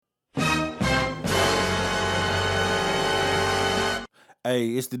Hey,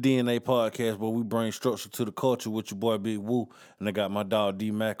 it's the DNA podcast, where we bring structure to the culture with your boy Big Woo, and I got my dog D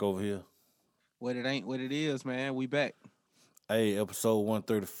Mac over here. What it ain't, what it is, man. We back Hey, episode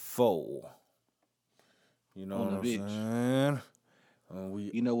 134. You know on what the I'm bitch. saying?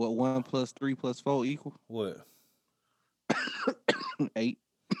 We You know what 1 plus 3 plus 4 equal? what? 8.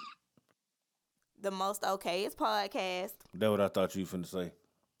 The most okayest podcast. That what I thought you finna say.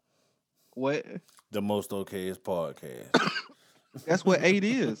 What? The most okayest podcast. That's what 8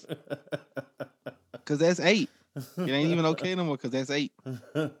 is. Cause that's 8. It ain't even okay no more because that's 8. You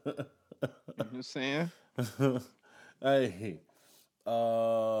know what I'm saying? Hey,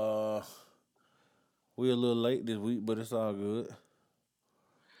 uh, we a little late this week, but it's all good.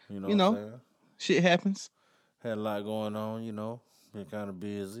 You know You what I'm know, saying? shit happens. Had a lot going on, Been kind of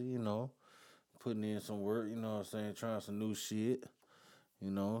busy, putting in some work, what I'm saying, trying some new shit,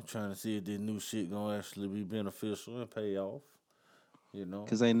 trying to see if this new shit gonna actually be beneficial and pay off, you know.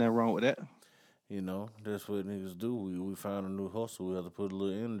 Cause ain't nothing wrong with that. That's what niggas do. We find a new hustle. We have to put a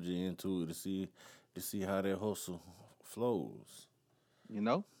little energy into it to see how that hustle flows. You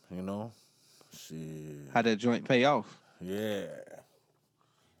know? You know? Shit. How that joint pay off. Yeah.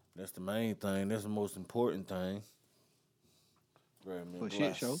 That's the main thing. That's the most important thing. Grab me a For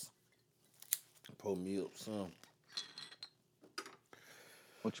shit show. glass. Pour me up some.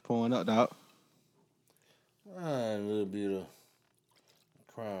 What you pouring up, dog? A little bit of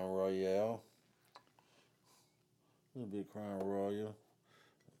Crown Royale. A little bit of Crown Royal.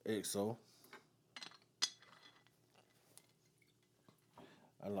 XO.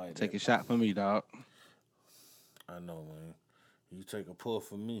 I like Take that. a shot for me, dog. I know, man. You take a puff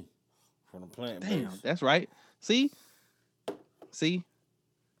for me from the plant Damn, base. that's right. See?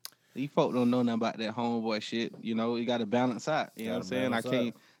 These folk don't know nothing about that homeboy shit. You know, you gotta balance out. You know what I'm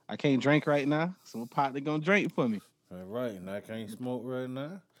saying? I can't drink right now, so my partner gonna drink for me. That's right, and I can't smoke right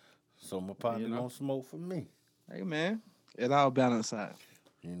now, so my partner You know? gonna smoke for me. Hey man, it all balance out.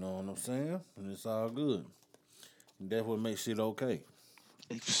 You know what I'm saying? And it's all good. And that's what makes shit okay.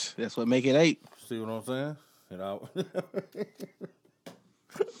 That's what make it 8. See what I'm saying? It all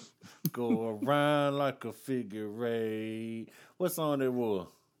go around like a figure eight. What song that was?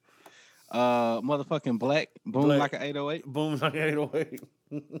 Motherfucking Black, Boom Black. Like an 808. Boom like 808.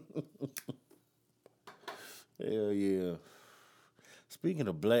 Hell yeah. Speaking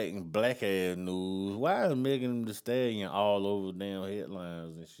of black ass news, why is Megan Thee Stallion all over damn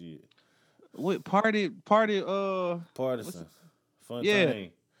headlines and shit? With party, Partisan. yeah,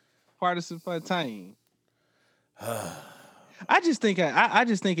 Fontaine. partisan Fontaine. I just think I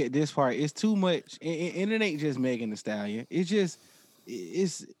just think at this part it's too much, and it ain't just Megan Thee Stallion.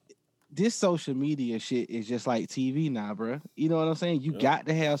 It's this social media shit is just like TV now, bro. You know what I'm saying? You Yep. got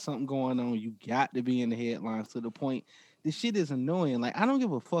to have something going on. You got to be in the headlines to the point. This shit is annoying. Like I don't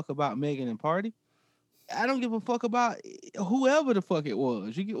give a fuck about Megan and Party. I don't give a fuck about whoever the fuck it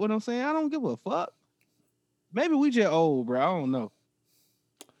was. You get what I'm saying? I don't give a fuck. Maybe we just old, bro. I don't know.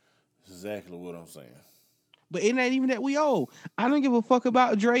 That's exactly what I'm saying. But it ain't even that we old. I don't give a fuck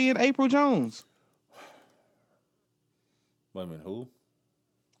about Dre and April Jones. Wait a minute, who?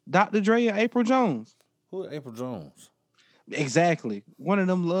 Dr. Dre and April Jones. Who is April Jones? Exactly. One of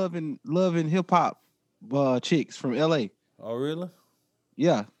them loving hip hop chicks from LA. Oh, really?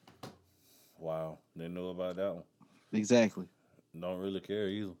 Yeah, Wow. Didn't know about that one. exactly. Don't really care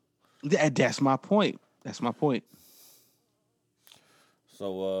either. That's my point. That's my point.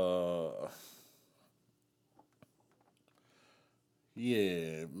 So,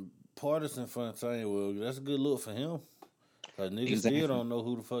 yeah, Partisan Fontaine, well, that's a good look for him. Because niggas Exactly. still don't know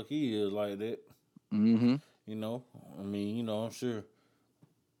who the fuck he is like that. Mm-hmm. I'm sure,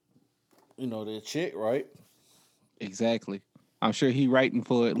 that chick, right? Exactly. I'm sure he writing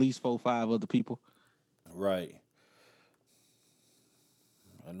for at least 4-5 other people. Right.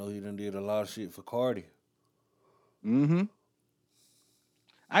 I know he done did a lot of shit for Cardi. Mm-hmm.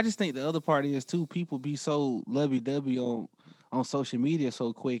 I just think the other part is too, people be so lovey-dovey on social media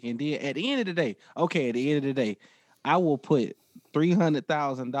so quick. And then at the end of the day, I will put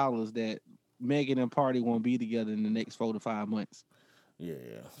 $300,000 that Megan and Party won't be together in the next 4 to 5 months. Yeah.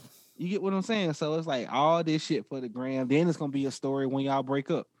 You get what I'm saying? So it's like all this shit for the gram. Then it's gonna be a story when y'all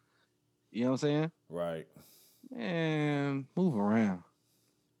break up. You know what I'm saying? Right. Man, move around.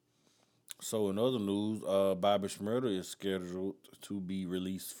 So in other news, Bobby Shmurda is scheduled to be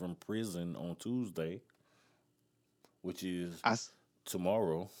released from prison on Tuesday, which is I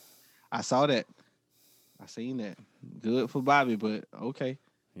tomorrow. saw that. I seen that. Good for Bobby, but okay.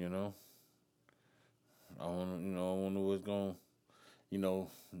 You know, I wonder what's going.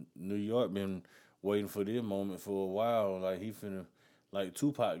 New York been waiting for this moment for a while. Like he finna, like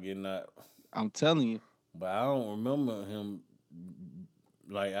Tupac getting out. I'm telling you. But I don't remember him.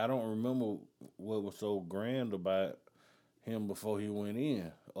 Like I don't remember what was so grand about him before he went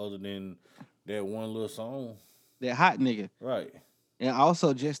in, other than that one little song. That hot nigga. Right. And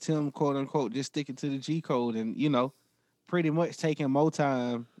also just him, quote unquote, just sticking to the G code and, pretty much taking more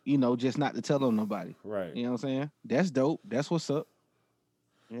time, just not to tell on nobody. Right. You know what I'm saying? That's dope. That's what's up.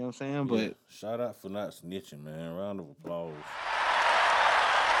 You know what I'm saying? Yeah. But Shout out for not snitching, man. Round of applause.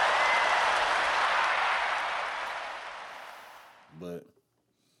 But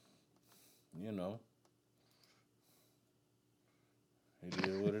you know, it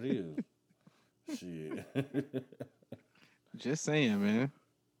is what it is. Shit. just saying, man.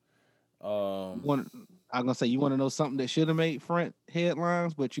 um, I'm gonna say you want to know something that should have made front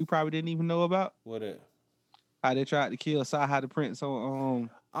headlines, but you probably didn't even know about what that? how they tried to kill Saha the Prince on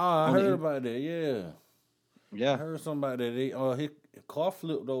Oh, I on the heard about that. Yeah, I yeah. heard somebody that his car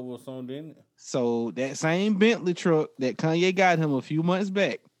flipped over or something, didn't it? So that same Bentley truck that Kanye got him a few months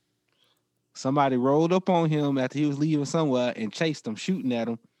back, somebody rolled up on him after he was leaving somewhere and chased him, shooting at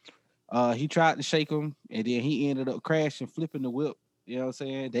him. He tried to shake him, and then he ended up crashing, flipping the whip. You know what I'm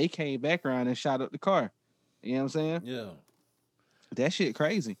saying? They came back around and shot up the car. You know what I'm saying? Yeah, That shit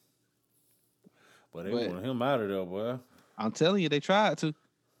crazy. but they But wanted him out of there, boy. I'm telling you, they tried to.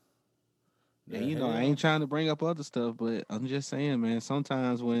 The And I hell? ain't trying to bring up other stuff, but I'm just saying, man,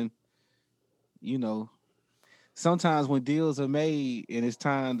 sometimes when, you know, sometimes when deals are made and it's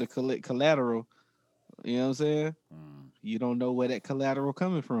time to collect collateral, you know what I'm saying? You don't know where that collateral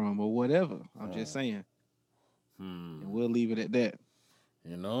coming from or whatever. I'm just saying. And we'll leave it at that.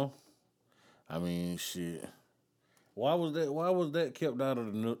 You know, I mean, shit. Why was that? Why was that kept out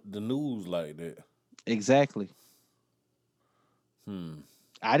of the news like that? Exactly.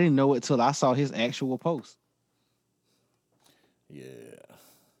 I didn't know it till I saw his actual post. Yeah.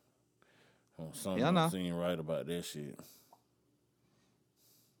 Something Yeah, don't no. seem right about that shit.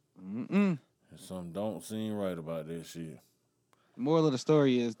 Mm-mm. Something don't seem right about that shit. Moral of the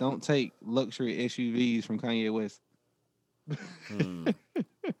story is don't take luxury SUVs from Kanye West.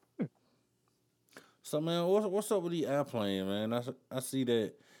 So man, what's up with the airplane, man? I see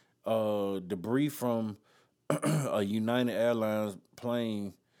that debris from a United Airlines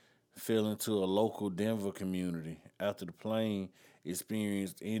plane fell into a local Denver community after the plane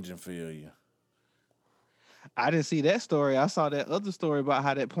experienced engine failure. I didn't see that story. I saw that other story about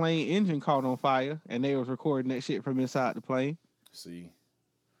how that plane engine caught on fire and they was recording that shit from inside the plane. See,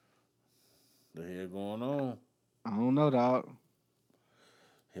 the hell going on? I don't know, dog.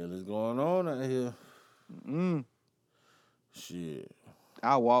 Hell is going on out here. Shit.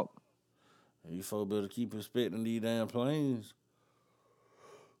 I walk. You folks better keep inspecting these damn planes.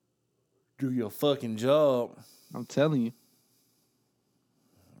 Do your fucking job. I'm telling you.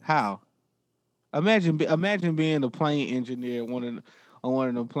 How? Imagine being a plane engineer on one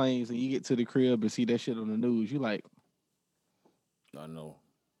of them planes and you get to the crib and see that shit on the news. You like, I know.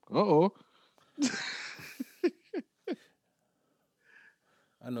 uh-oh.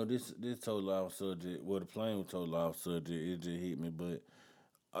 I know this total off subject. Well, the plane was total off subject. It just hit me. But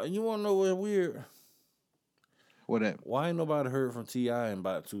you want to know what's weird? What that? Why ain't nobody heard from T.I. in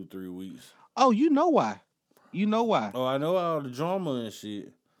about 2-3 weeks? Oh, you know why. You know why. Oh, I know all the drama and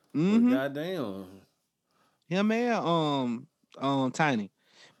shit. Mm-hmm. But goddamn. Yeah, man, Tiny.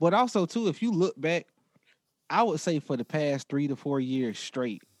 But also, too, if you look back, I would say for the past 3 to 4 years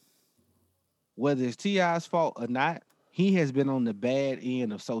straight, whether it's T.I.'s fault or not, he has been on the bad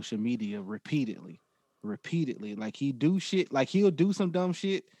end of social media repeatedly. Like he'll do some dumb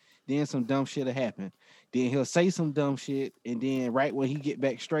shit, then some dumb shit'll happen. Then he'll say some dumb shit, and then right when he get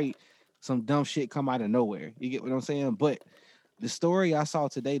back straight, some dumb shit come out of nowhere. You get what I'm saying? But the story I saw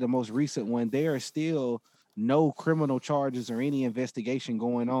today, the most recent one, there are still no criminal charges or any investigation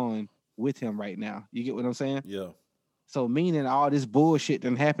going on with him right now. You get what I'm saying? Yeah. So meaning all this bullshit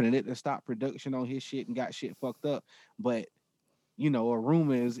done happened and it done stopped production on his shit and got shit fucked up. But a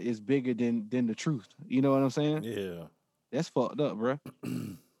rumor is bigger than the truth. You know what I'm saying? Yeah. That's fucked up, bro.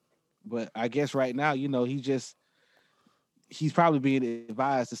 But I guess right now, he's probably being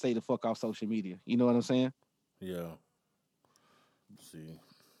advised to stay the fuck off social media. You know what I'm saying? Yeah. Let's see.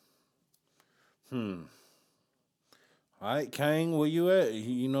 All right, Kang, where you at?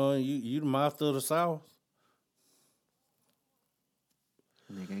 You the master of the South.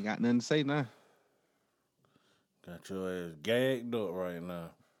 Nigga ain't got nothing to say now. Got your ass gagged up right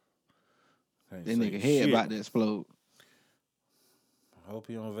now. Can't That say nigga head shit. about to explode. I hope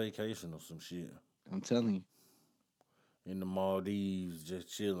he on vacation or some shit. I'm telling you. In the Maldives, just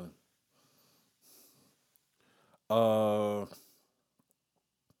chilling.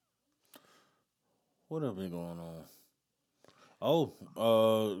 What have been going on?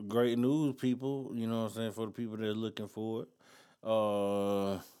 Oh, great news, people. You know what I'm saying? For the people that are looking for it.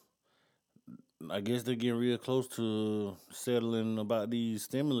 Uh, I guess they're getting real close to settling about these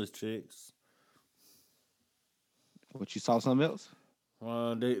stimulus checks. What, you saw something else?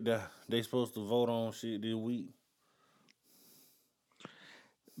 They supposed to vote on shit this week.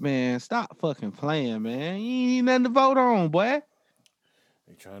 Man, stop fucking playing, man. You ain't nothing to vote on, boy.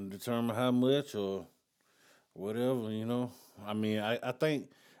 They trying to determine how much or whatever. You know. I mean, I think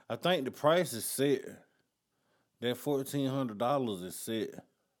the price is set. That $1,400 is set,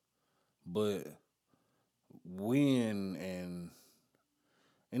 but when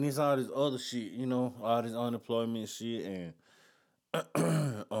and it's all this other shit, you know, all this unemployment shit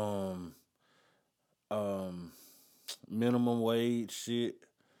and um minimum wage shit.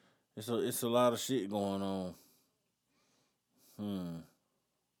 It's a lot of shit going on.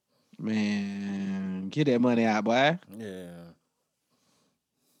 Man, get that money out, boy. Yeah.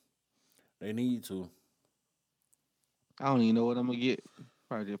 They need to. I don't even know what I'm gonna get.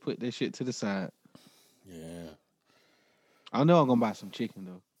 Probably just put that shit to the side. Yeah. I know I'm gonna buy some chicken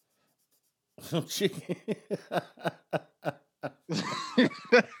though. Some chicken.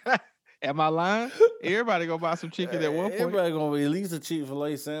 Am I lying? Everybody gonna buy some chicken at one point. Everybody gonna be at least a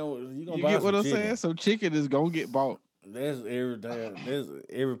Chick-fil-A sandwich. You gonna You buy get some what I'm chicken. saying? Some chicken is gonna get bought. That's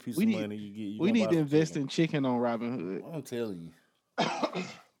every piece We of need- money you get. We need to invest in chicken on Robinhood. I'm telling you.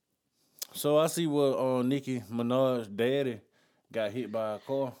 So I see what Nicki Minaj's daddy got hit by a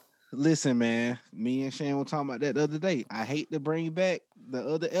car. Listen, man, me and Shane were talking about that the other day. I hate to bring back the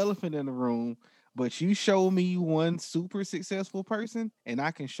other elephant in the room, but you show me one super successful person, and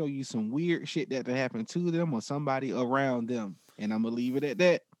I can show you some weird shit that happened to them or somebody around them, and I'm gonna leave it at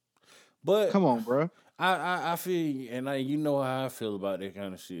that. But Come on, bro. I feel you, and you know how I feel about that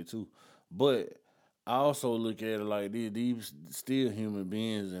kind of shit too. But I also look at it like these still human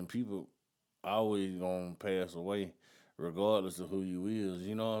beings, and people always gonna pass away, regardless of who you is.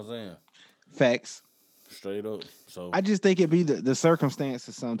 You know what I'm saying? Facts. Straight up. So I just think it be the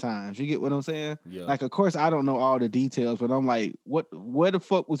circumstances sometimes. You get what I'm saying? yeah, Like, of course, I don't know all the details, but I'm like, where the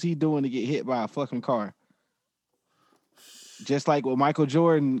fuck was he doing to get hit by a fucking car? Just like with Michael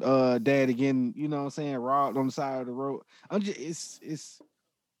Jordan, dad again, you know what I'm saying, robbed on the side of the road. I'm just it's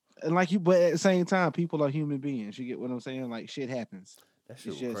and like you, but at the same time, people are human beings. You get what I'm saying? Like shit happens. that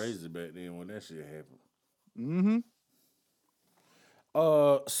shit It's was just- crazy back then when that shit happened. Mm-hmm.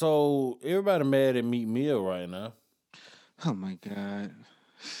 So everybody mad at Meek Mill right now. Oh my God.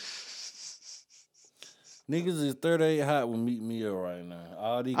 Niggas is 38 hot with Meek Mill right now.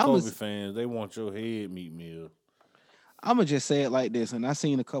 All these I Kobe was- fans, they want your head, Meek Mill. I'm gonna just say it like this, and I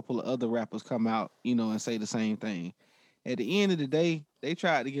seen a couple of other rappers come out, you know, and say the same thing. At the end of the day, they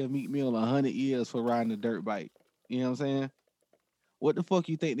tried to give Meek Mill 100 years for riding a dirt bike. You know what I'm saying? What the fuck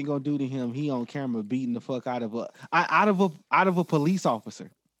you think they gonna do to him? He on camera beating the fuck out of a police officer.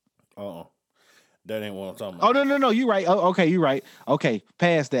 That ain't what I'm talking Oh about. no, you right. Oh, okay, you right. Okay,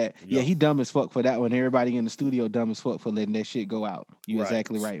 past that. Yeah, Yeah. he dumb as fuck for that one. Everybody in the studio dumb as fuck for letting that shit go out. You Right.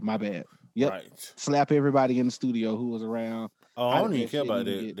 exactly right. My bad. Yep. Right. Slap everybody in the studio who was around. Oh, I How don't did even that care shit about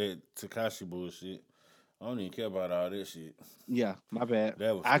even that Takashi bullshit. I don't even care about all that shit. Yeah, my bad.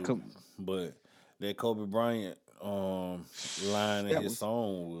 That was I stupid. But that Kobe Bryant line in That his was-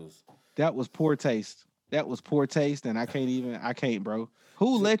 song was That was poor taste. That was poor taste, and I can't, bro.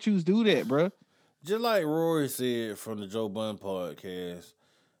 Who let you do that, bro? just like Rory said from the Joe Budden podcast.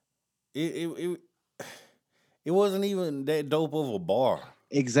 It wasn't even that dope of a bar.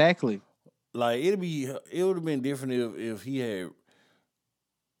 Exactly. Like it would have been different if he had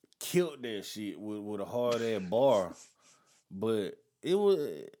killed that shit with a hard ass bar. But it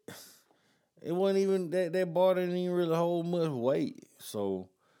wasn't even that bar didn't even really hold much weight. So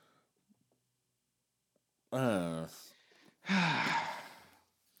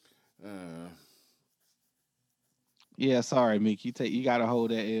Yeah, sorry, Meek. You gotta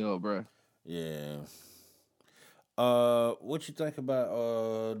hold that L, bro. yeah. What you think about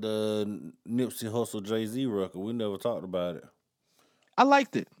the Nipsey Hussle Jay-Z record? We never talked about it. I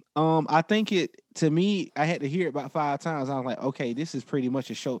liked it. I think to me, I had to hear it about 5 times. I was like, okay, this is pretty much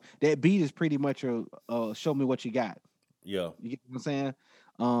a show. That beat is pretty much a show me what you got. Yeah. You get what I'm saying?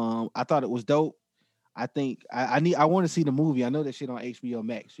 I thought it was dope. I think I want to see the movie. I know that shit on HBO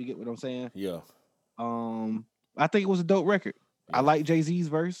Max. You get what I'm saying? Yeah. I think it was a dope record. I Yeah. like Jay-Z's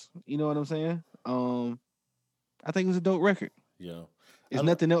verse. You know what I'm saying? I think it was a dope record. Yeah. There's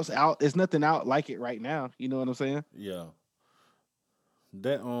nothing else out. There's nothing out like it right now. You know what I'm saying? Yeah.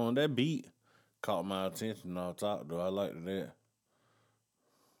 That beat caught my attention off top though. I liked that.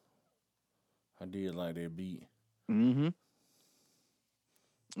 I did like that beat. Mm-hmm.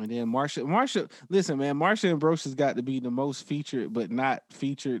 And then Marsha, listen, man, Marsha Ambrosius got to be the most featured, but not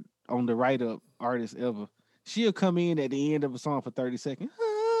featured on the write up artist ever. She'll come in at the end of a song for 30 seconds.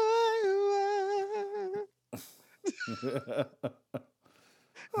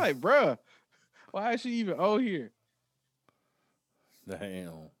 Like, bruh, why is she even on here?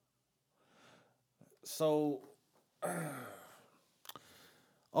 Damn. So,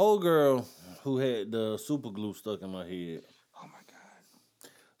 old girl who had the super glue stuck in my head. Oh my God.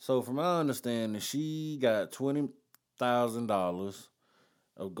 So, from my understanding, she got $20,000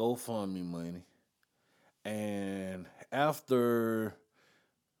 of GoFundMe money, and after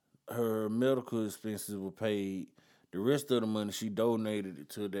her medical expenses were paid, the rest of the money she donated it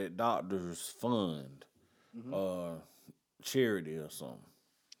to that doctor's fund, charity or something.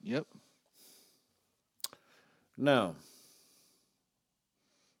 Yep. Now,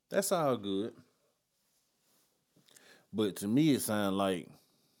 that's all good. But to me, it sounded like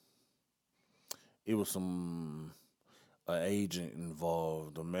it was an agent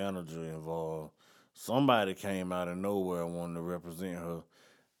involved, a manager involved. Somebody came out of nowhere and wanted to represent her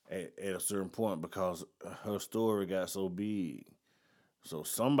at a certain point because her story got so big. So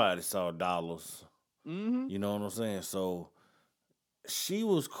somebody saw dollars. Mm-hmm. You know what I'm saying? So she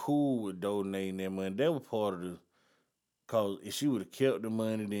was cool with donating that money. That was part of the. Cause if she would have kept the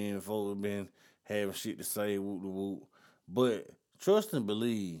money, then folks would have been having shit to say, whoop de whoop. But trust and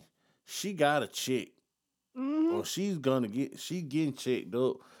believe, she got a check, Mm-hmm. or she getting checked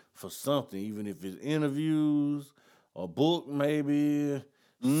up for something, even if it's interviews, a book, maybe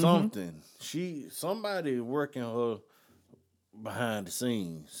something. Somebody working her behind the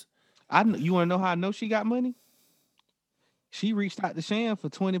scenes. You want to know how I know she got money? She reached out to Shan for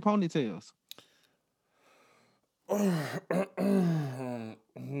 20 ponytails.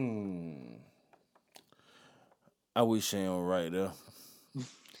 I wish Shan was right there.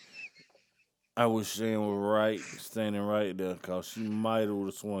 I wish Shan was right, standing right there, because she might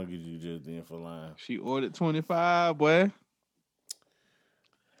have swung at you just then for lying. She ordered 25, boy.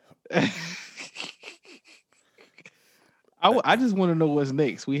 I just want to know what's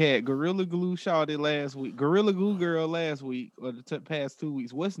next. We had Gorilla Glue Shawty last week, Gorilla Glue Girl last week, or the past 2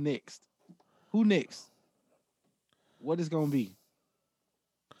 weeks. What's next? Who next? What is gonna be?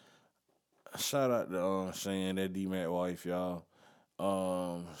 Shout out to Shan, that D-Mac wife, y'all.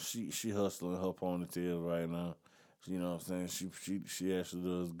 She hustling her ponytails right now. You know what I'm saying? She actually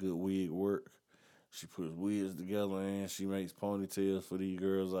does good wig work. She puts wigs together and she makes ponytails for these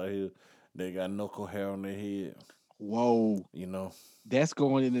girls out here. They got knuckle hair on their head. Whoa, You know, that's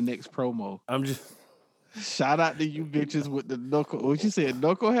going in the next promo. I'm just Shout out to you bitches with the knuckle. What you said,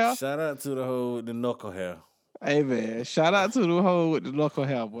 knuckle hair? shout out to the hoe with the knuckle hair. Hey man, shout out to the hoe with the knuckle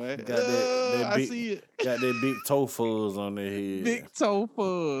hair, boy. Got that I big, see it. got that big toe fuzz on their head. Big toe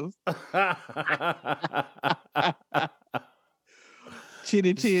fuzz.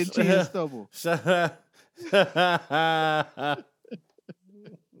 Chin stubble. Shout out.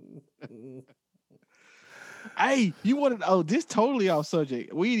 Hey, you wanted? Oh, this totally off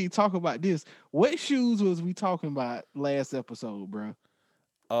subject. We didn't even talk about this. What shoes was we talking about last episode, bro?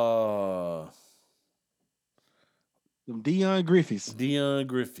 Them Dion Griffiths.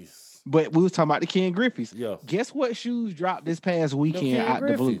 But we was talking about the Ken Griffiths. Yeah. Guess what shoes dropped this past weekend out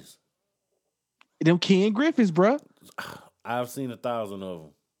the blue? Griffiths. Them Ken Griffiths, bro. I've seen 1,000 of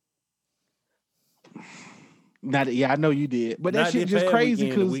them. I know you did, but that shit just crazy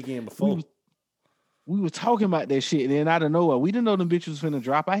because the weekend before. We was talking about that shit, and then out of nowhere, we didn't know them bitches was finna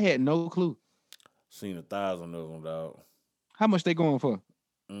drop. I had no clue. Seen 1,000 of them, dog. How much they going for?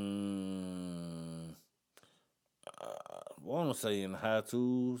 I want to say in the high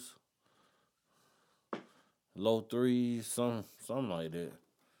twos, low threes, something like that.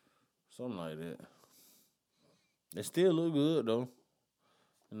 Something like that. They still look good though.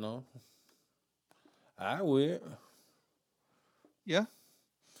 You know. I wear it. Yeah.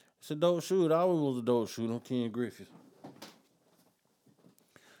 It's a dope shoe. It always was a dope shoe. Them Ken Griffiths.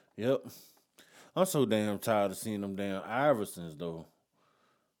 Yep. I'm so damn tired of seeing them damn Iversons though.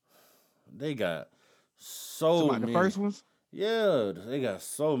 They got so many. The first ones? Yeah, they got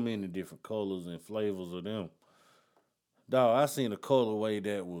so many different colors and flavors of them. Dog, I seen a colorway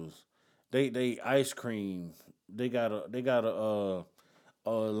that was they ice cream. They got a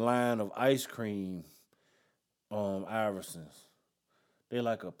line of ice cream Iversons. They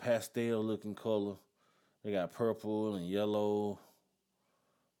like a pastel looking color. They got purple and yellow.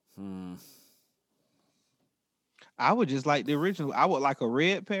 I would just like the original. I would like a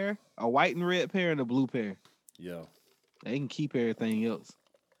red pair, a white and red pair, and a blue pair. Yeah. They can keep everything else.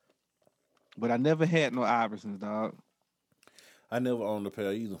 But I never had no Iversons, dog. I never owned a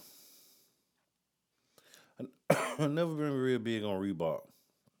pair either. I never been real big on Reebok,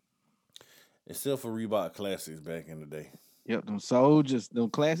 except for Reebok Classics back in the day. Yep, them soldiers, them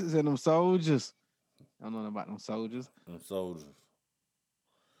classics and them soldiers. I don't know about them soldiers. Them soldiers.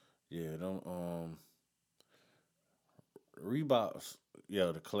 Yeah, them Reeboks.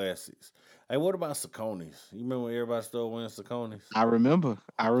 Yeah, the classics. Hey, what about Saucony's? You remember when everybody started wearing Saucony's? I remember.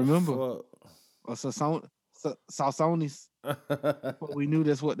 Fuck. Or Saucony's. But we knew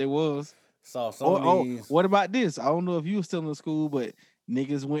that's what they was. Saucony's. What about this? I don't know if you were still in school, but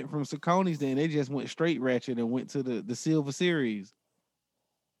niggas went from Saucony's, then they just went straight ratchet and went to the Silver Series.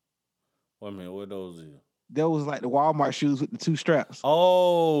 Wait a minute, what those is? That was like the Walmart shoes with the 2 straps.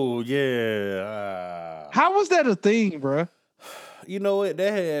 Oh yeah. How was that a thing, bruh? You know what?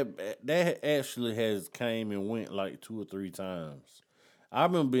 That actually has came and went like 2 or 3 times. I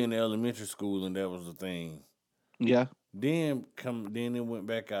remember being in elementary school and that was the thing. Yeah. Then it went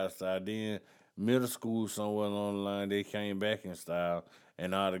back outside. Then middle school somewhere along the line they came back in style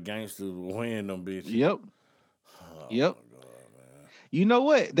and all the gangsters were wearing them bitches. Yep. Oh, Yep. my God, man. You know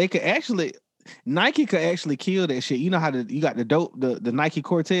what? Nike could actually kill that shit. You know how you got the Nike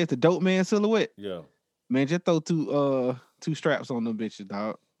Cortez, the dope man silhouette. Yeah. Man, just throw 2 straps on them bitches,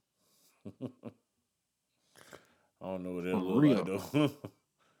 dog. I don't know what that For look real. like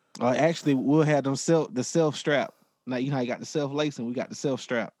though. Actually, we'll have them the self strap. Like, you know how you got the self lace and we got the self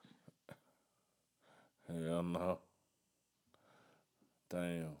strap. Hell no.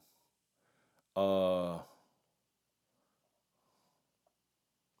 Damn. I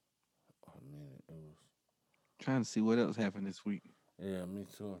mean, it was. Trying to see what else happened this week. Yeah, me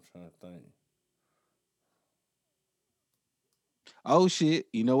too. I'm trying to think. Oh shit!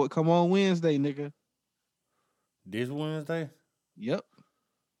 You know what? Come on Wednesday, nigga. This Wednesday? Yep.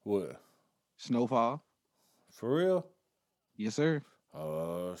 What? Snowfall. For real? Yes, sir.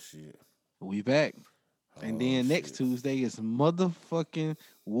 Oh shit. We back. And then next shit. Tuesday is motherfucking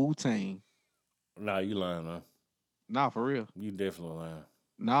Wu-Tang. Nah, you lying, huh? Nah, for real. You definitely lying.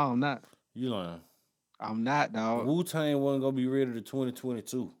 No, I'm not. You lying. I'm not, dog. Wu-Tang wasn't gonna be ready to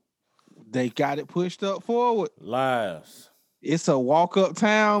 2022. They got it pushed up forward. Lies. It's a walk-up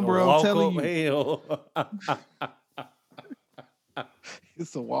town, bro. I'm telling you. Hell.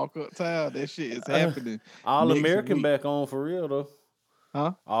 It's a walk-up town. That shit is happening. All next American week. back on for real though.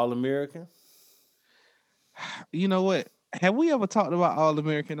 Huh? All American. You know what? Have we ever talked about All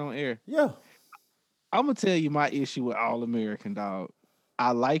American on air? Yeah. I'm gonna tell you my issue with All American, dog.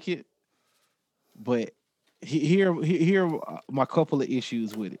 I like it, but here are my couple of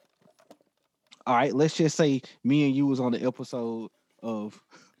issues with it. All right, let's just say me and you was on the episode of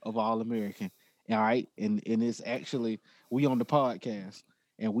All American. All right, and it's actually we on the podcast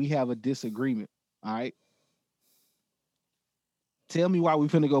and we have a disagreement. All right. Tell me why we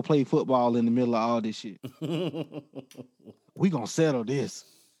finna go play football in the middle of all this shit. We gonna settle this.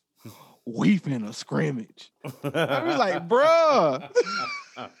 We finna scrimmage. I was like, bruh.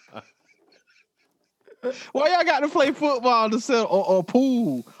 Why y'all got to play football to settle or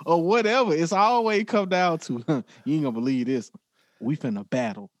pool or whatever? It's always come down to you ain't gonna believe this. We finna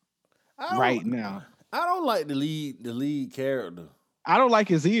battle right now. I don't like the lead character. I don't like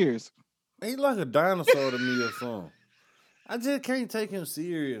his ears. He's like a dinosaur to me or something. I just can't take him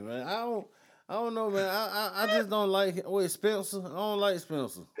serious, man. I don't know, man. I just don't like him. Wait, Spencer? I don't like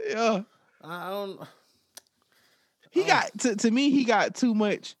Spencer. Yeah. I don't. He got to me. He got too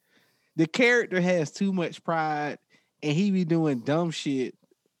much. The character has too much pride, and he be doing dumb shit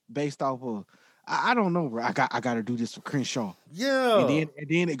based off of. I don't know, bro. I got to do this for Crenshaw. Yeah. And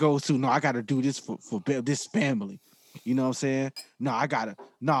then it goes to no. I got to do this for this family. You know what I'm saying?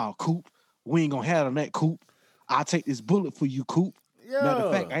 No, Coop. We ain't gonna have on that, Coop. I'll take this bullet for you, Coop. Yeah. Matter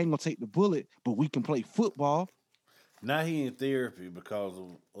of fact, I ain't gonna take the bullet, but we can play football. Now he in therapy because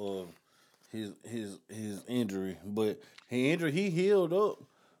of his injury, but he healed up,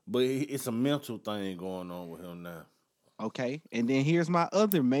 but it's a mental thing going on with him now. Okay, and then here's my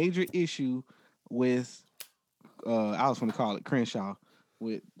other major issue with I was gonna call it Crenshaw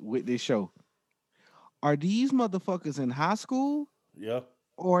with this show. Are these motherfuckers in high school? Yeah.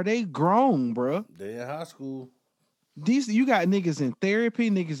 Or are they grown, bro? They in high school. You got niggas in therapy,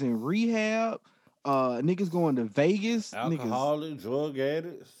 niggas in rehab, niggas going to Vegas, Alcoholic, drug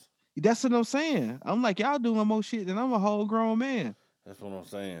addicts. That's what I'm saying. I'm like, y'all doing more shit than I'm a whole grown man. That's what I'm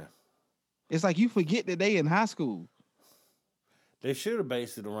saying. It's like you forget that they in high school. They should have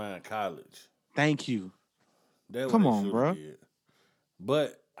based it around college. Thank you. Come on, bro.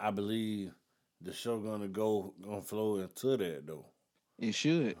 But I believe the show gonna flow into that though. It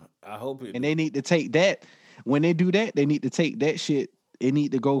should. I hope it And do. they need to take that. When they do that, they need to take that shit. It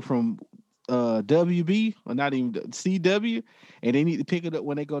need to go from WB or not even CW, and they need to pick it up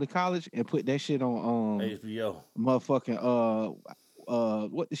when they go to college and put that shit on HBO. motherfucking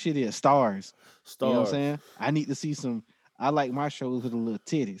what the shit is stars. You know what I'm Stars. saying? I need to see some. I like my shows with the little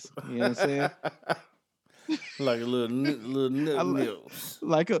titties. You know what I'm saying? Like a little I li- nips.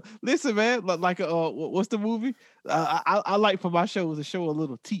 like a listen, man. Like a what's the movie? I like for my shows to show a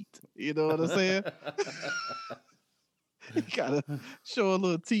little teeth. You know what I'm saying? You gotta show a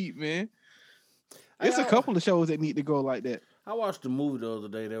little teeth, man. It's a couple of shows that need to go like that. I watched a movie the other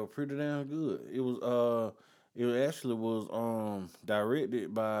day that was pretty damn good. It actually was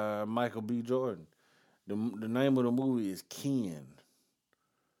directed by Michael B. Jordan. The name of the movie is Kin.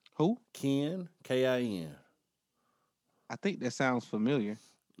 Who? Kin, Kin. I think that sounds familiar.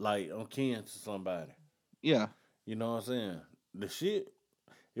 Like I'm kin to somebody. Yeah. You know what I'm saying? The shit.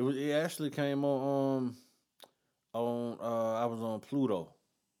 It actually came on I was on Pluto.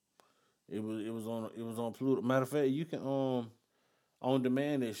 It was on Pluto. Matter of fact, you can on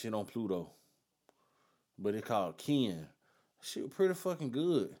demand that shit on Pluto. But it called Ken. Shit was pretty fucking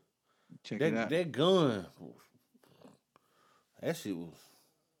good. Check it out. That gun. That shit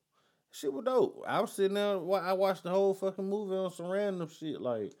was dope. I was sitting there, I watched the whole fucking movie on some random shit.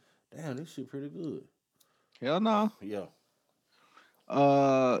 Like, damn, this shit pretty good. Hell no. Yeah.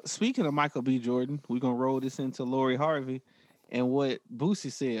 Speaking of Michael B. Jordan, we're gonna roll this into Lori Harvey and what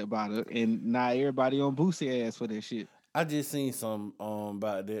Boosie said about her, and now everybody on Boosie ass for that shit. I just seen some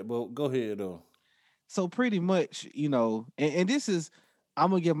about that, but go ahead though. So pretty much, you know, and this is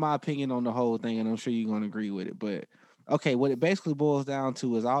I'm gonna give my opinion on the whole thing, and I'm sure you're gonna agree with it. But okay, what it basically boils down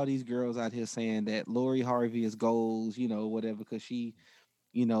to is all these girls out here saying that Lori Harvey is goals, you know, whatever, because she,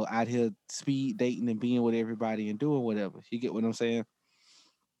 you know, out here speed dating and being with everybody and doing whatever. You get what I'm saying?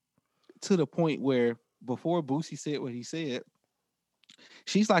 To the point where before Boosie said what he said,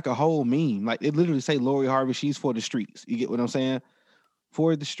 she's like a whole meme. Like it literally say Lori Harvey, she's for the streets. You get what I'm saying?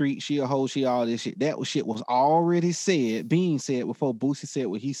 For the street, she a hoe, she all this shit. That shit was already said, being said before Boosie said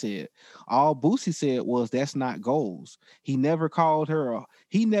what he said. All Boosie said was that's not goals. He never called her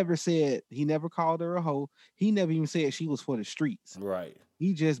he never called her a hoe. He never even said she was for the streets. Right.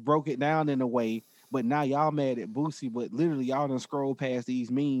 He just broke it down in a way. But now y'all mad at Boosie, but literally y'all done scroll past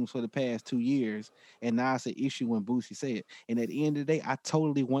these memes for the past 2 years, and now it's an issue when Boosie said. And at the end of the day, I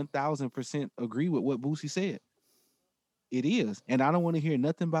totally 1000% agree with what Boosie said. It is. And I don't want to hear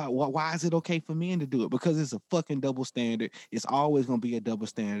nothing about why is it okay for men to do it? Because it's a fucking double standard. It's always going to be a double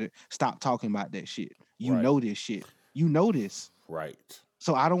standard. Stop talking about that shit. You Right. know this shit. You know this. Right.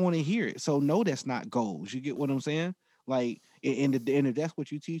 So I don't want to hear it. So no, that's not goals. You get what I'm saying? Like, and if that's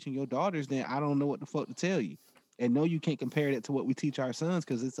what you teaching your daughters, then I don't know what the fuck to tell you. And no, you can't compare that to what we teach our sons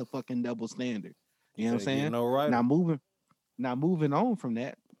because it's a fucking double standard. You know what I'm saying? No right. Now moving on from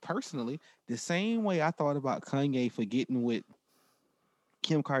that, personally, the same way I thought about Kanye for getting with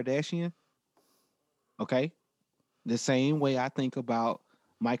Kim Kardashian, okay? The same way I think about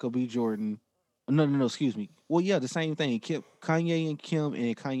Michael B. Jordan. No, excuse me. Well, yeah, the same thing. Kanye and Kim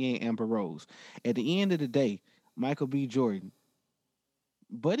and Kanye and Amber Rose. At the end of the day, Michael B. Jordan,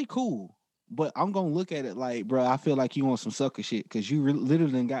 buddy, cool. But I'm gonna look at it like, bro, I feel like you want some sucker shit because you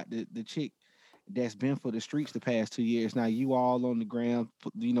literally done got the chick that's been for the streets the past 2 years. Now you all on the ground,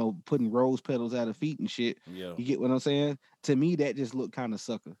 you know, putting rose petals at her feet and shit. Yeah. You get what I'm saying? To me, that just looked kind of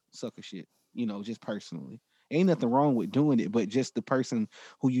sucker shit. You know, just personally, ain't nothing wrong with doing it, but just the person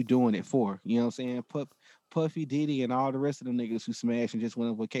who you doing it for. You know what I'm saying? Puffy, Diddy, and all the rest of them niggas who smash and just went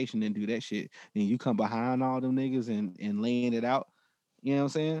on vacation and do that shit. Then you come behind all them niggas and laying it out. You know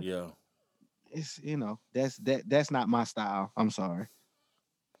what I'm saying? Yeah. It's that's not my style. I'm sorry.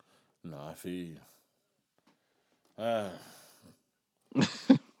 No, I feel you. I'm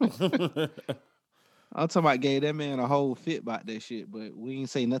talking about gave that man a whole fit about that shit, but we ain't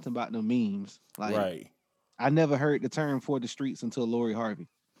say nothing about no memes. Like, right. I never heard the term for the streets until Lori Harvey.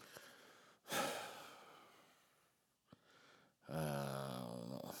 I don't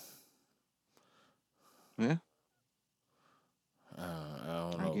know. Yeah. I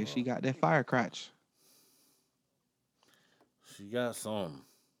don't know. I guess she got that fire crotch. She got some.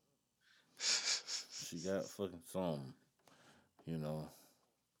 She got fucking some. You know.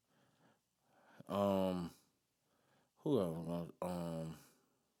 Who else was gonna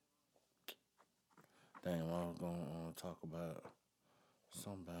damn, I was gonna talk about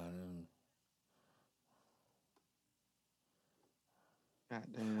somebody.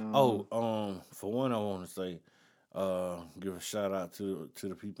 Goddamn. For one, I want to say, give a shout out to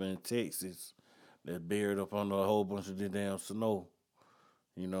the people in Texas that buried up under a whole bunch of the damn snow.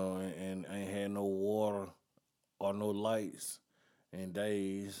 you know, and ain't had no water or no lights in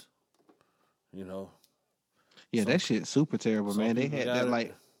days, you know. Yeah, Some that shit super terrible, some man. They people had got that it.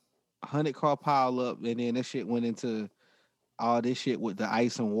 like 100 car pile up, and then that shit went into all this shit with the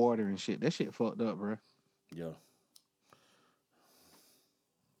ice and water and shit. That shit fucked up, bro. Yeah.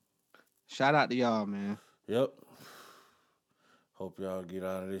 Shout out to y'all, man. Yep. Hope y'all get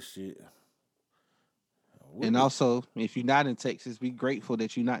out of this shit. And also, if you're not in Texas, be grateful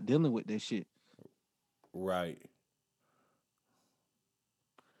that you're not dealing with this shit. Right.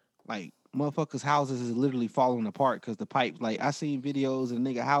 Like motherfuckers' houses is literally falling apart because the pipes. Like I seen videos of a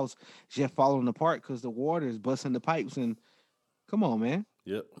nigga house just falling apart because the water is busting the pipes. And come on, man.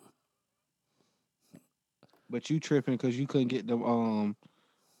 Yep. But you tripping because you couldn't get them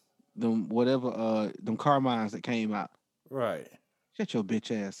whatever them car mines that came out. Right. Shut your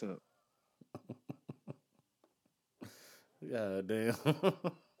bitch ass up. God damn.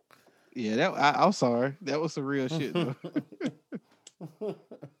 Yeah, I'm sorry. That was some real shit though.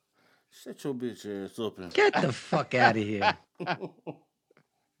 Shut your bitch ass up and Get the fuck out of here.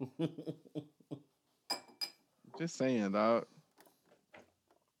 Just saying, dog.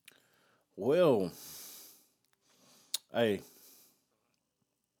 well, hey,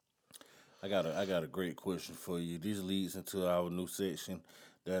 I got a great question for you. This leads into our new section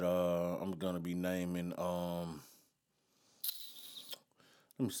that I'm gonna be naming.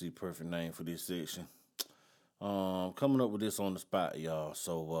 Let me see perfect name for this section. Coming up with this on the spot, y'all.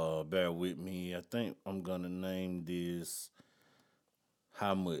 So bear with me. I think I'm gonna name this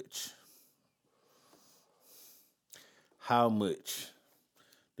How Much. How much?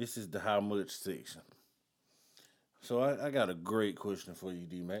 This is the how much section. So I got a great question for you,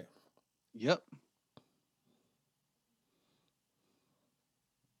 D Mac. Yep.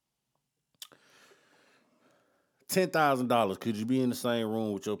 $10,000. Could you be in the same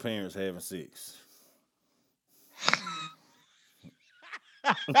room with your parents having sex?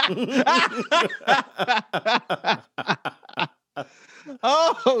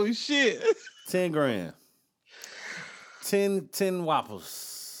 Oh shit. 10 grand. 10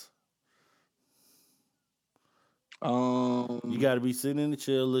 whoppers. You got to be sitting in the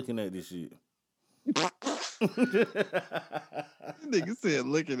chair looking at this shit. Nigga said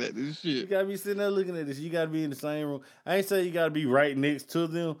looking at this You shit. got to be sitting there looking at this. You got to be in the same room. I ain't saying you got to be right next to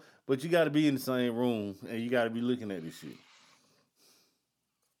them, but you got to be in the same room and you got to be looking at this shit.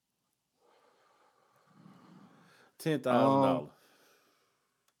 $10,000.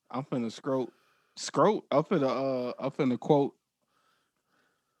 I'm finna scrote. I'm finna quote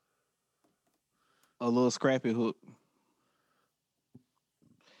a little scrappy hook.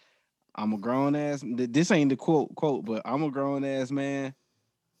 I'm a grown ass. This ain't the quote, but I'm a grown ass man,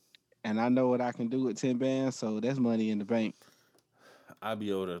 and I know what I can do with 10 bands. So that's money in the bank. I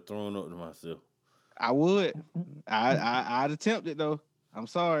be over there throwing up to myself. I would. I'd attempt it though. I'm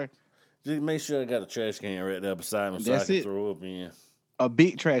sorry. Just make sure I got a trash can right there beside me so I That's can it. throw up in. A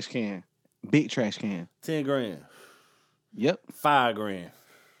big trash can. Big trash can. 10 grand. Yep. 5 grand.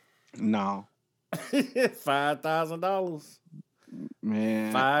 No. $5,000.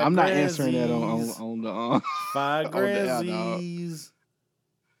 Man, Five I'm not answering that Granzies. on the 5 on the air, dog. Granzies.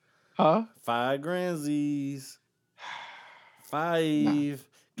 Huh? 5 Granzies. 5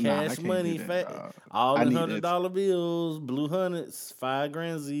 Nah, I cash can't money. do that, dog. All I in need that. $100 bills. Blue hundreds. 5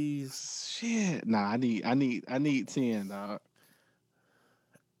 Granzies. Shit. Nah, I need 10, dog.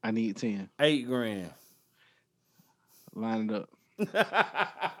 I need 10. 8 grand. Line it up.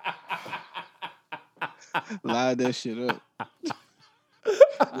 Line that shit up.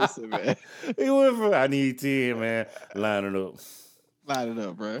 Listen, man. He went for I need 10, man. Line it up. Line it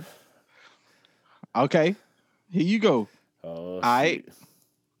up, bro. Okay. Here you go. Oh, All right.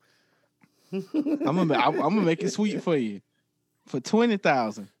 I'm gonna make it sweet for you. For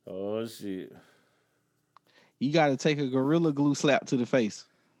 20,000, Oh shit. you gotta take a Gorilla Glue slap to the face.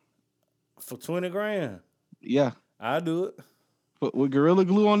 For 20 grand. Yeah. I do it. But with Gorilla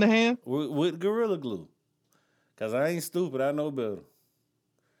Glue on the hand? With Gorilla Glue. Cause I ain't stupid. I know better.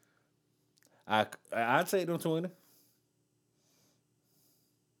 I take them 20.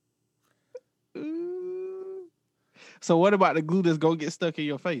 So what about the glue that's gonna get stuck in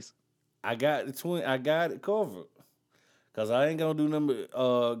your face? I got the 20. I got it covered. Cause I ain't gonna do nothing but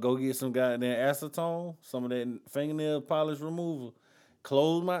go get some goddamn acetone, some of that fingernail polish remover.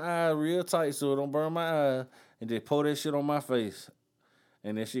 Close my eye real tight so it don't burn my eye, and just pour that shit on my face,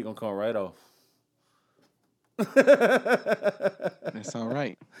 and that shit gonna come right off. That's all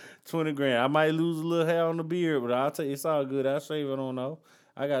right. 20 grand. I might lose a little hair on the beard, but I'll tell you, it's all good. I'll shave it on off.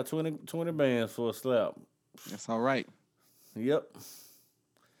 I got 20 bands for a slap. That's all right. Yep.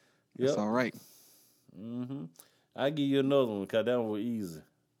 That's Yep. all right. Mm-hmm. I give you another one because that one was easy.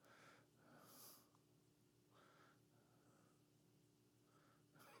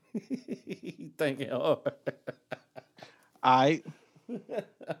 You thinking hard. All right.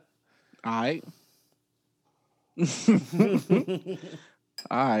 All right.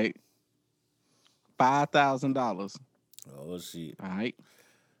 All right. $5,000. Oh shit. All right.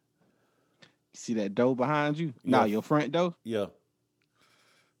 You see that door behind you? Yeah. No, your front door. Yeah.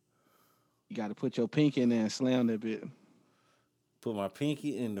 You got to put your pinky in there and slam that bit. Put my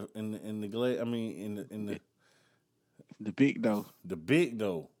pinky in the glass. I mean in The big door. the big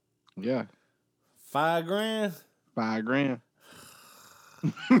though. Yeah. $5,000. $5,000.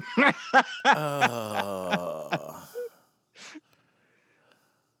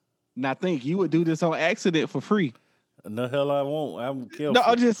 Now think you would do this on accident for free. No hell I won't. I'm careful. No,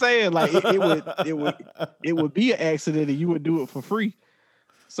 I'm just saying, like it would be an accident and you would do it for free.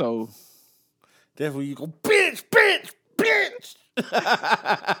 So That's where you go, bitch.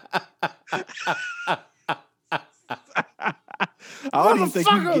 I don't even think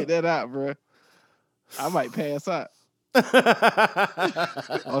you can Motherfucker! get that out, bro. I might pass out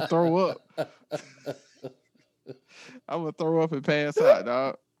or throw up. I'm gonna throw up and pass out,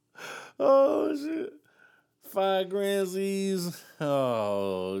 dog. Oh shit. $5,000.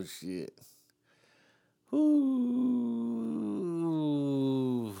 Oh shit. Ooh.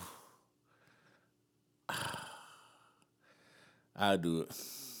 I do it.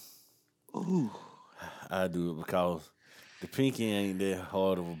 Ooh. I do it because the pinky ain't that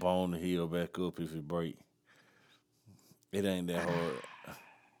hard of a bone to heal back up if it break. It ain't that hard.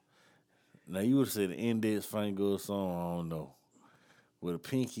 Now you would say the index finger or something, I don't know. With a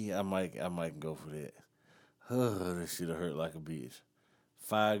pinky, I might go for that. That shit hurt like a bitch.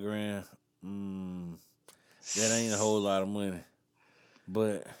 $5,000. That ain't a whole lot of money.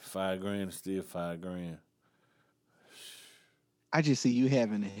 But $5,000 is still $5,000. I just see you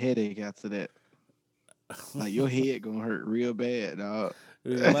having a headache after that. Like your head gonna hurt real bad, dog.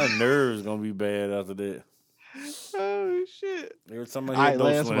 My nerves gonna be bad after that. Oh shit. Every time I All hear right, door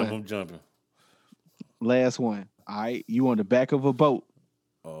last slam, one. I'm jumping. Last one. All right. You on the back of a boat.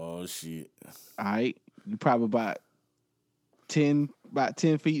 Oh shit. All right. You probably about 10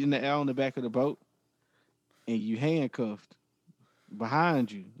 feet in the air on the back of the boat. And you handcuffed behind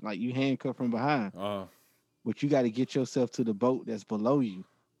you. Like you handcuffed from behind. But you got to get yourself to the boat that's below you.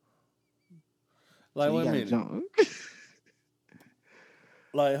 Like, So you wait a gotta minute. jump.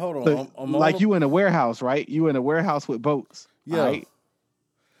 Like, hold on. So, I'm like on you in a warehouse, right? You in a warehouse with boats. Yeah. All right?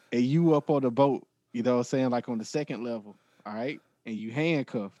 And you up on the boat, you know what I'm saying? Like on the second level. All right. And you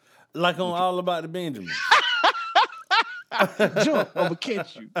handcuffed. like on All About the Benjamin. Jump, I'm gonna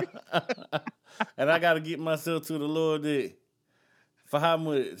catch you. And I got to get myself to the lower deck. For how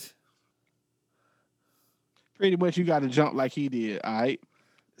much? Pretty much you got to jump like he did. All right.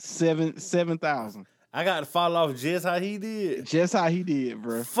 7,000. I got to fall off just how he did. Just how he did,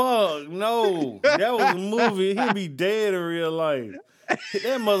 bro. Fuck, no. That was a movie. He'd be dead in real life.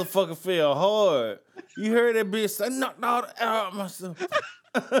 That motherfucker fell hard. You heard that bitch say, knocked all the air out myself.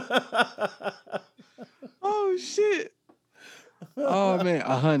 Oh shit. Oh man,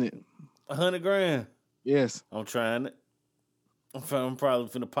 100. $100,000. Yes. I'm trying it. I'm probably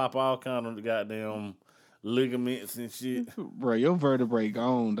finna pop all kind of goddamn ligaments and shit. Bro, your vertebrae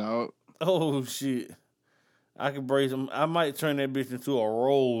gone, dog. Oh shit. I can brace them. I might turn that bitch into a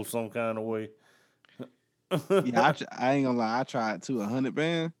roll some kind of way. Yeah, I ain't gonna lie. I tried too. 100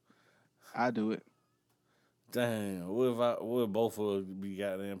 band. I do it. Damn. What if both of us be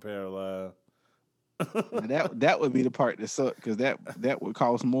goddamn paralyzed? Now, that would be the part that suck because that would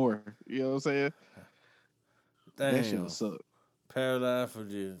cost more. You know what I'm saying? Damn. That shit would suck. Paralyzed for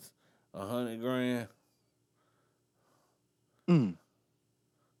just $100,000.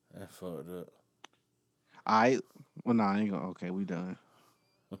 That's fucked up. Well, no, I ain't gonna. Okay, we done.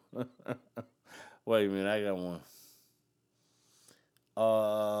 Wait a minute, I got one.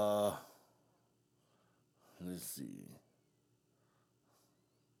 Let's see.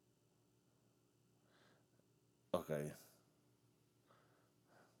 Okay.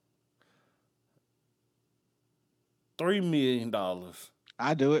 $3 million.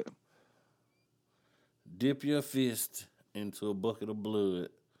 I do it. Dip your fist into a bucket of blood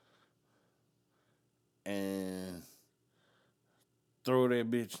and throw that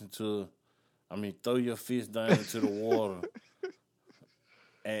bitch throw your fist down into the water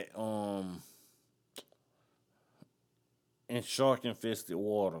at in shark infested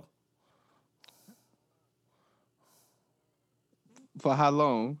water. For how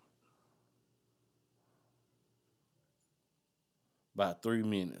long? About 3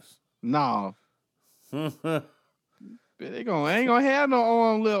 minutes. No. $2 They ain't gonna have no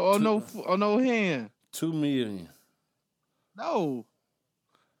arm, little or no hand. million. No,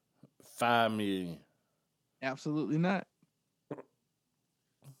 $5 million. absolutely not.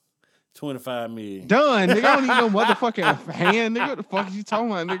 $25 million. Done, nigga. I don't need no motherfucking hand, nigga. What the fuck is you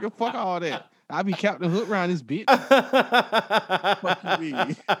talking about, nigga? Fuck all that. I be Captain Hook around this bitch. Fuck you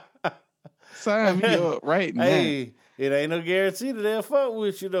mean? Sign me up right now. Hey, it ain't no guarantee that they'll fuck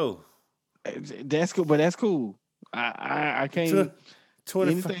with you though. That's cool, but that's cool. I can't.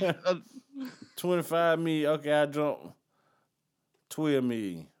 25, 25 million. Okay, I jumped 12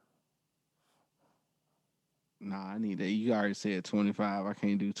 million. Nah, I need that. You already said 25. I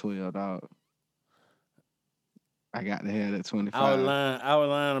can't do 12, dog. I got to have that 25. I was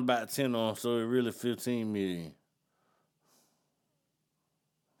lying about 10 on, so it really 15 million.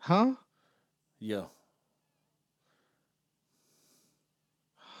 Huh? Yeah.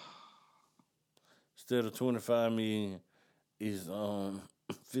 Instead of 25 million, is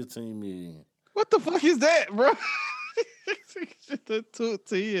 15 million. What the fuck is that, bro?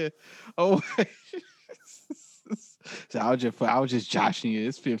 To you. Oh, so I was just joshing you.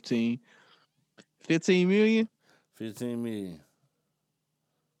 It's 15. 15 million? 15 million.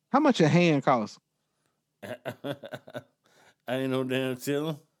 How much a hand costs? I ain't no damn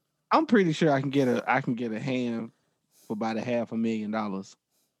telling. I'm pretty sure I can get a hand for about $500,000.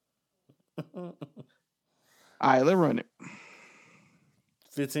 All right, let's run it.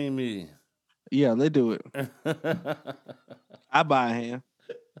 15 million. Yeah, let's do it. I buy a hand.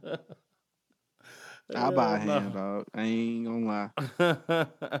 I buy a hand, dog. I ain't gonna lie.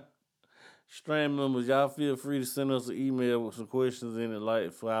 Stream members, y'all feel free to send us an email with some questions in it,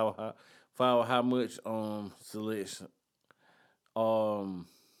 like for our how much selection.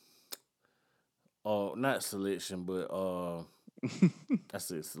 Not selection, but I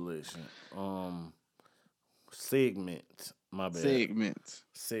said selection. Segment. My bad.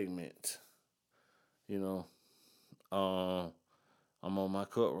 Segment. You know. I'm on my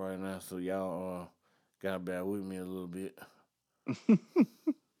cup right now, so y'all gotta bear with me a little bit.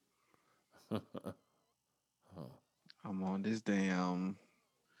 I'm on this damn.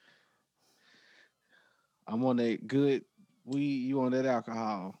 I'm on that good weed. You on that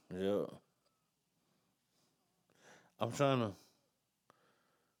alcohol? Yeah. I'm trying to.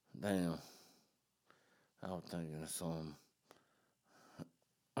 Damn. I was thinking of something.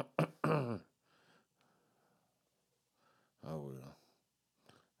 Oh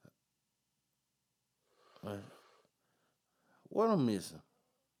well. What I'm missing?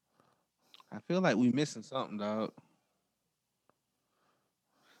 I feel like we missing something, dog.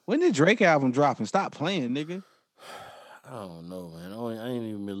 When did Drake album drop? And stop playing, nigga. I don't know, man. I ain't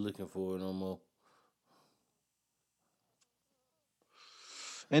even been looking for it no more.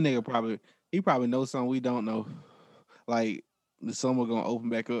 That nigga probably knows something we don't know. Like the summer gonna open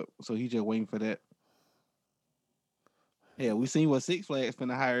back up, so he just waiting for that. Yeah, we seen what Six Flags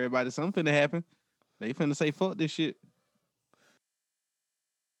finna hire everybody. Something finna happen. They finna say fuck this shit.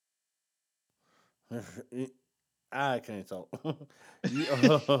 I can't talk.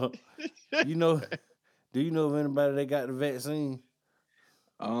 You know, do you know of anybody that got the vaccine?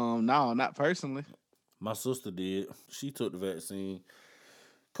 No, not personally. My sister did. She took the vaccine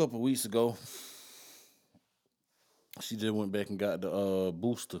a couple of weeks ago. She just went back and got the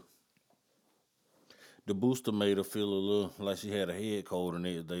booster. The booster made her feel a little like she had a head cold the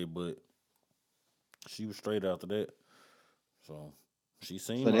next day, but she was straight after that. So she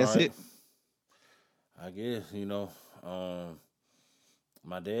seemed So that's all right. it. I guess,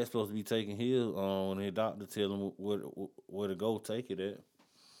 my dad's supposed to be taking his when his doctor tell him where to go take it at.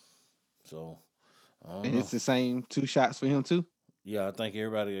 So I don't And know. it's the same 2 shots for him too. Yeah, I think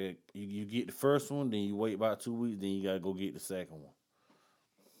everybody you get the first one, then you wait about 2 weeks, then you gotta go get the second one.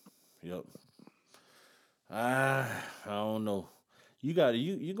 Yep. I don't know. You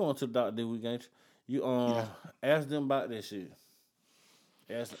going to the doctor this week, ain't you? You ask them about that shit.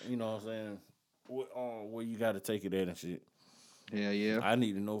 Ask, you know what I'm saying, where you gotta take it at and shit. Yeah. I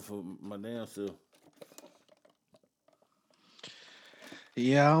need to know for my damn self.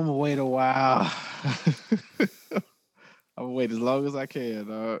 Yeah, I'm gonna wait a while. I'm gonna wait as long as I can,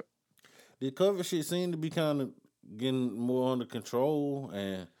 dog. The COVID shit seemed to be kind of getting more under control,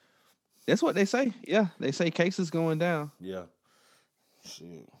 and That's what they say. Yeah, they say cases going down. yeah,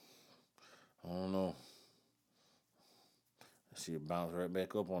 shit. I don't know. Shit bounced right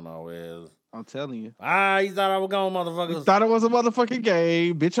back up on our ass. I'm telling you. You thought I was gone, motherfuckers? You thought it was a motherfucking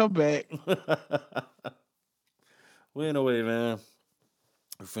game, bitch. I'm back. Well, anyway, man,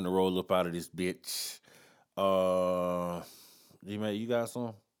 we're finna roll up out of this bitch. G-Man, you got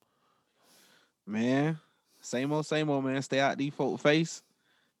some? Man, same old, man. Stay out these folk face.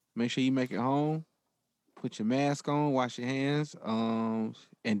 Make sure you make it home. Put your mask on, wash your hands. And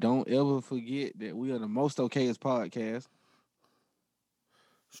don't ever forget that we are the most okayest podcast.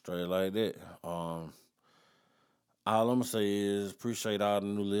 Straight like that. All I'm gonna say is appreciate all the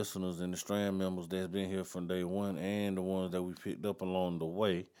new listeners and the strand members that's been here from day one and the ones that we picked up along the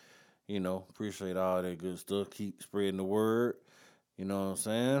way. Appreciate all that good stuff. Keep spreading the word. You know what I'm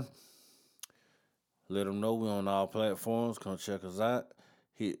saying? Let them know we on all platforms. Come check us out.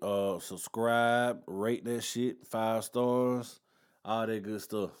 Hit subscribe, rate that shit, 5 stars, all that good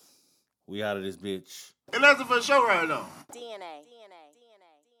stuff. We out of this bitch. And that's it for the show right now. DNA.